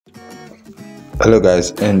Hello guys,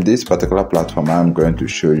 in this particular platform I'm going to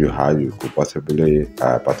show you how you could possibly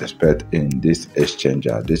participate in this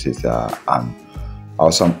exchanger. This is an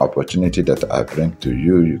awesome opportunity that I bring to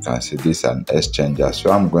you. You can see this an exchanger, so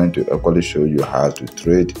I'm going to equally show you how to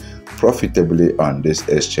trade profitably on this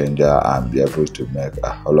exchanger and be able to make a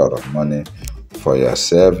whole lot of money for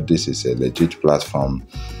yourself. This is a legit platform.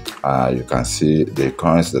 You can see the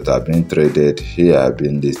coins that are being traded here are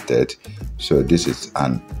being listed. So this is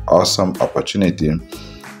an awesome opportunity.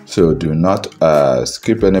 So do not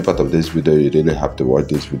skip any part of this video. You really have to watch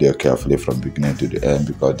this video carefully from beginning to the end,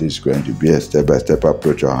 because this is going to be a step-by-step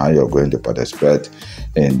approach on how you're going to participate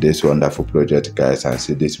in this wonderful project, guys, and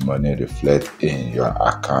see this money reflect in your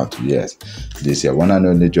account. Yes, this is your one and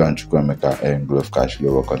only John Chukwemeka and Glove Cash.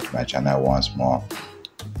 Welcome to my channel once more.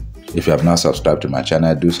 If you have not subscribed to my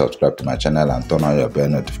channel, do subscribe to my channel and turn on your bell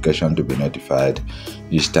notification to be notified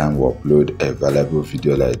each time we upload a valuable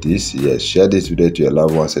video like this. Yes, share this video to your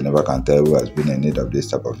loved ones. I never can tell who has been in need of this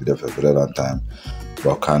type of video for a very long time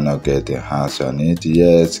but cannot get their hands on it.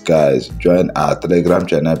 Yes, guys, join our Telegram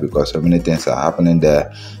channel because so many things are happening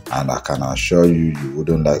there, and I can assure you, you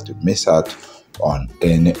wouldn't like to miss out on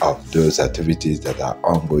any of those activities that are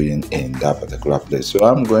ongoing in that particular place. So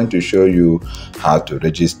I'm going to show you how to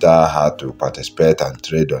register, how to participate and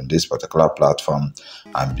trade on this particular platform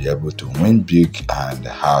and be able to win big, and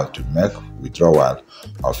how to make withdrawal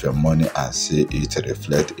of your money and see it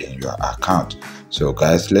reflect in your account. So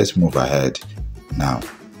guys, let's move ahead now.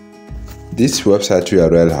 This website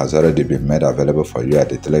URL has already been made available for you at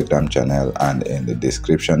the Telegram channel and in the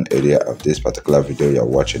description area of this particular video you're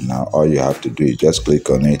watching now. All you have to do is just click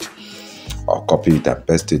on it or copy it and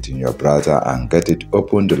paste it in your browser and get it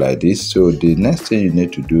opened like this. So the next thing you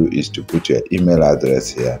need to do is to put your email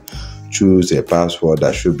address here. Choose a password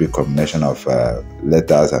that should be a combination of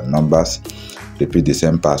letters and numbers. Repeat the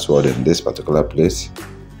same password in this particular place.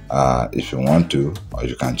 If you want to, or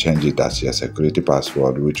you can change it as your security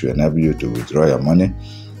password, which will enable you to withdraw your money.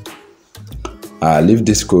 Leave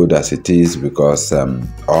this code as it is, because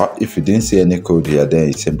or if you didn't see any code here, then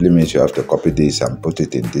it simply means you have to copy this and put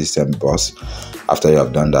it in this same box. After you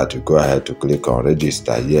have done that, you go ahead to click on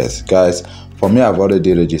register. Yes, guys, for me, I've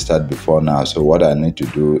already registered before now, so what I need to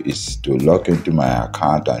do is to log into my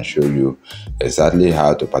account and show you exactly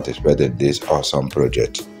how to participate in this awesome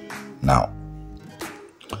project now.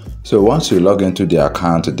 So once you log into the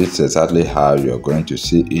account, this is exactly how you're going to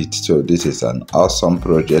see it. So this is an awesome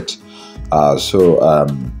project.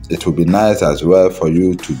 It will be nice as well for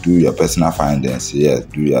you to do your personal findings. Yes,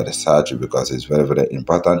 do your research, because it's very, very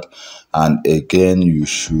important. And again, you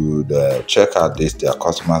should check out their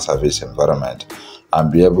customer service environment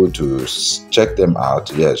and be able to check them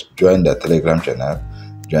out. Yes, join the Telegram channel.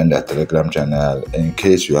 Join the Telegram channel in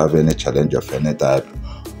case you have any challenge of any type.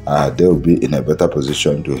 They will be in a better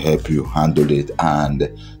position to help you handle it,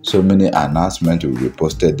 and so many announcements will be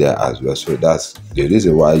posted there as well. So that's the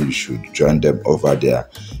reason why you should join them over there,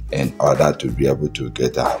 in order to be able to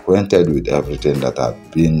get acquainted with everything that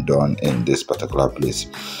have been done in this particular place.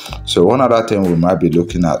 So one other thing we might be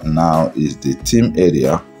looking at now is the team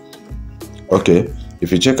area. Okay,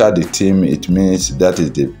 if you check out the team, it means that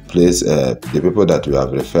is the place, the people that we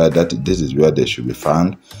have referred, that this is where they should be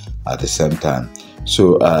found at the same time.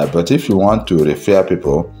 So but if you want to refer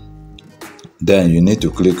people, then you need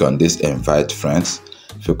to click on this invite friends.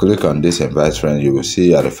 If you click on this invite friends, you will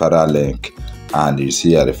see a referral link and you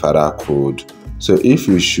see a referral code. So if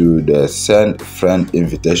you should send friend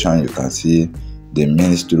invitation, you can see the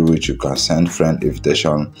means through which you can send friend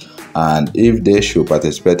invitation, and if they should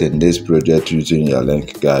participate in this project using your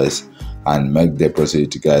link, guys, and make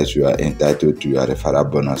deposit, guys, you are entitled to your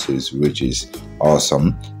referral bonuses, which is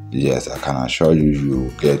awesome. Yes, I can assure you,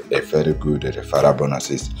 you get a very good referral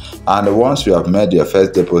bonuses. And once you have made your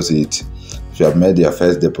first deposit,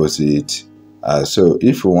 so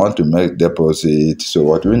if you want to make deposit, so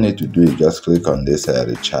what we need to do is just click on this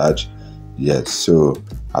recharge. Yes, so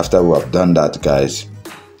after we have done that, guys,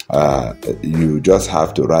 you just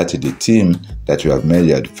have to write to the team that you have made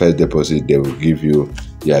your first deposit. They will give you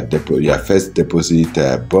your first deposit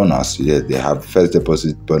bonus. Yes, they have first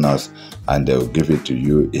deposit bonus, and they will give it to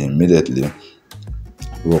you immediately.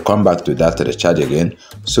 We'll come back to that recharge again.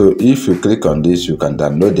 So if you click on this, you can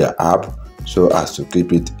download their app so as to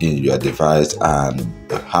keep it in your device and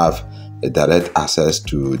have a direct access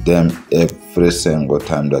to them every single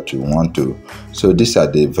time that you want to. So these are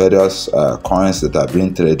the various coins that are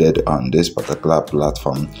being traded on this particular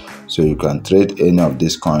platform. So you can trade any of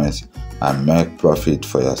these coins and make profit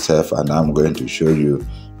for yourself, and I'm going to show you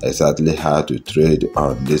exactly how to trade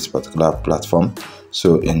on this particular platform.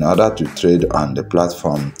 So in order to trade on the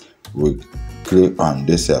platform, we click on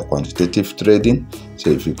this quantitative trading. So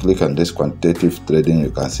if you click on this quantitative trading,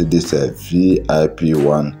 you can see this VIP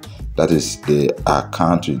one. That is the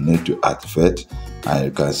account you need to activate, and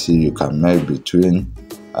you can see you can make between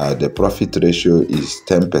the profit ratio is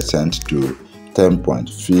 10% to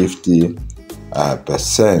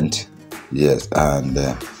 10.50%. Yes, and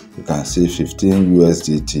you can see 15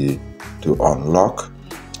 USDT to unlock,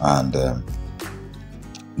 and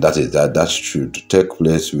that should take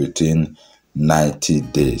place within 90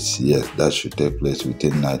 days. Yes, that should take place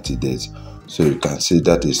within 90 days. So you can see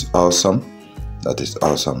that is awesome. That is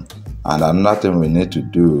awesome. And another thing we need to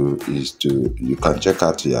do is you can check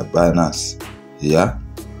out your Binance here.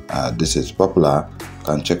 This is popular. You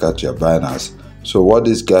can check out your Binance. So what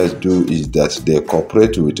these guys do is that they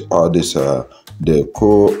cooperate with all this they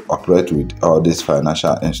cooperate with all these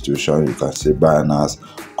financial institutions. You can see Binance,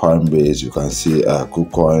 Coinbase, you can see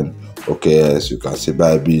KuCoin, OKS, you can see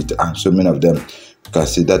Bybit, and so many of them. You can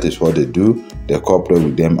see that is what they do. They cooperate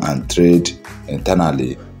with them and trade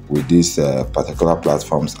internally with these particular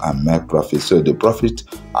platforms and make profit. So the profit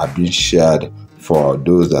are being shared for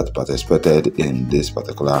those that participated in this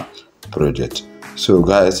particular project. So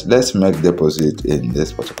guys, let's make deposit in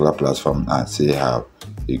this particular platform and see how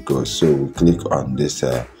it goes. So we click on this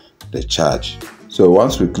recharge. So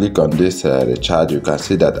once we click on this recharge, you can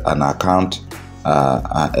see that an account,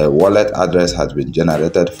 a wallet address has been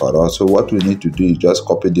generated for us. So what we need to do is just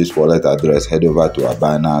copy this wallet address, head over to our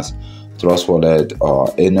Binance, Trust Wallet,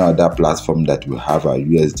 or any other platform that we have our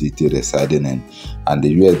USDT residing in, and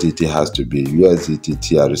the USDT has to be USDT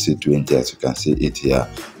TRC20, as you can see it here.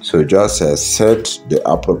 So just set the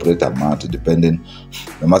appropriate amount depending,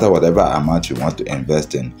 no matter whatever amount you want to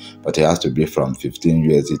invest in, but it has to be from 15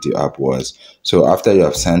 USDT upwards. So after you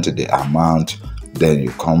have sent the amount, then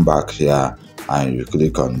you come back here and you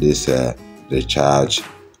click on this recharge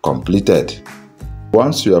completed.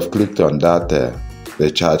 Once you have clicked on that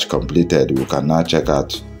recharge completed, we can now check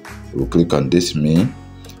out. We'll click on this me.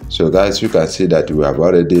 So guys, you can see that we have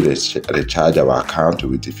already recharged our account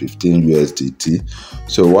with the 15 USDT.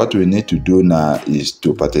 So what we need to do now is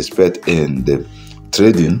to participate in the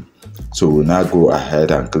trading. So we'll now go ahead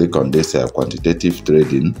and click on this quantitative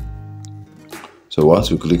trading. So once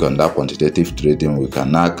we click on that quantitative trading, we can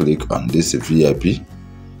now click on this VIP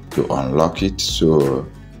to unlock it. So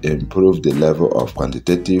improve the level of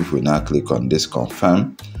quantitative, we now click on this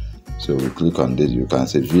confirm. So we click on this, you can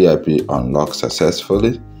see VIP unlocked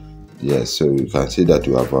successfully. Yes, so you can see that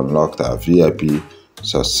we have unlocked our VIP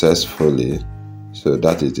successfully. So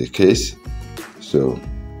that is the case. So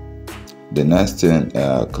the next thing,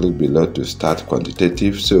 click below to start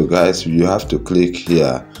quantitative. So guys, you have to click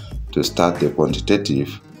here to start the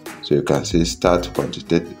quantitative. So you can see start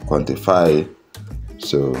quantitative, quantify.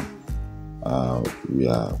 So we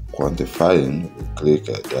are quantifying. We click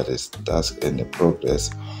that is task in the progress.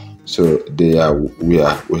 So we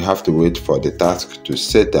have to wait for the task to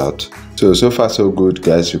set out. So far so good,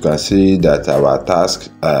 guys. You can see that our task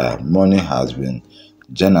money has been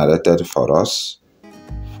generated for us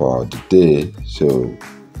for the day. So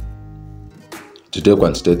today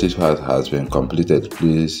quantitative has been completed.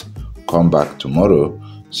 Please come back tomorrow.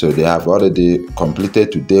 So they have already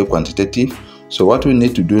completed today quantitative. So what we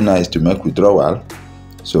need to do now is to make withdrawal.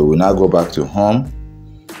 So we now go back to home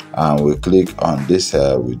and we click on this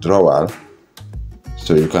withdrawal.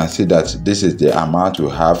 So you can see that this is the amount we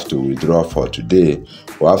have to withdraw for today.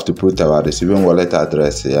 We have to put our receiving wallet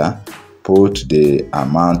address here, put the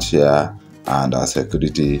amount here, and our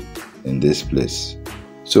security in this place.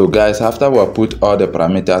 So guys, after we put all the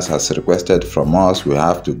parameters as requested from us, we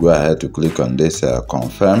have to go ahead to click on this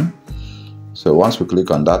confirm. So once we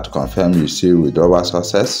click on that to confirm, you see withdrawal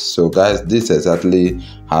success. So guys, this is exactly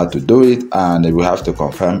how to do it, and we have to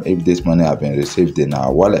confirm if this money has been received in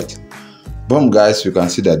our wallet. Boom guys, you can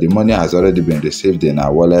see that the money has already been received in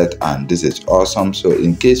our wallet, and this is awesome. So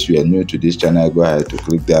in case you are new to this channel, go ahead to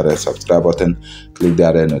click that red subscribe button, click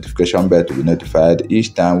that red notification bell to be notified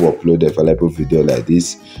each time we upload a valuable video like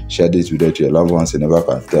this. Share this video to your loved ones. You never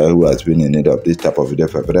can tell who has been in need of this type of video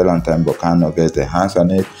for a very long time but cannot get their hands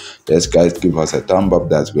on it. Yes guys, give us a thumb up.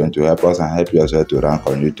 That's going to help us and help you as well to rank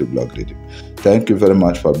on YouTube Lucrative. Thank you very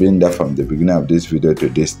much for being there from the beginning of this video to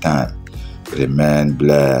this time. Remain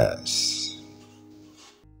blessed.